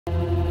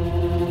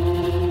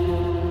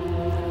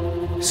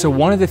So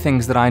one of the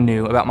things that I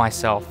knew about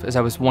myself as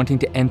I was wanting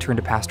to enter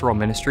into pastoral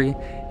ministry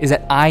is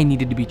that I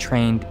needed to be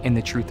trained in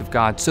the truth of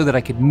God so that I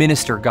could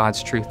minister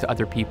God's truth to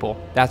other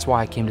people. That's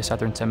why I came to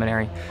Southern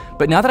Seminary.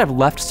 But now that I've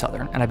left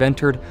Southern and I've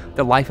entered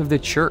the life of the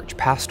church,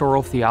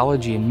 pastoral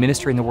theology, and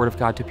ministering the Word of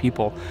God to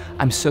people,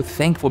 I'm so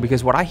thankful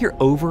because what I hear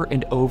over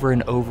and over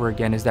and over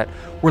again is that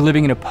we're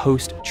living in a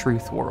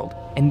post-truth world.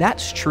 And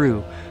that's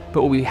true,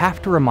 but what we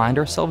have to remind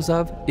ourselves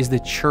of is the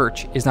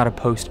church is not a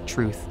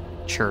post-truth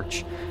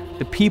church.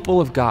 The people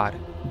of God,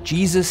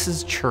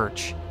 Jesus'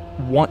 church,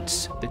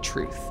 wants the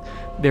truth.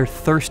 They're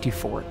thirsty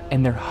for it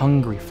and they're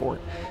hungry for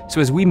it.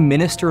 So as we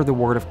minister the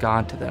Word of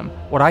God to them,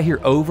 what I hear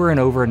over and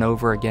over and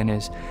over again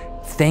is,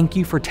 thank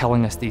you for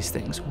telling us these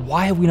things.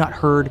 Why have we not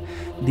heard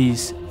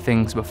these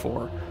things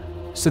before?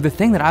 So the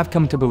thing that I've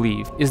come to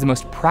believe is the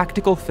most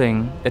practical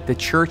thing that the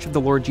church of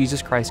the Lord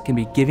Jesus Christ can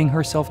be giving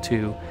herself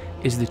to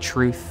is the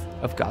truth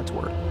of God's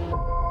Word.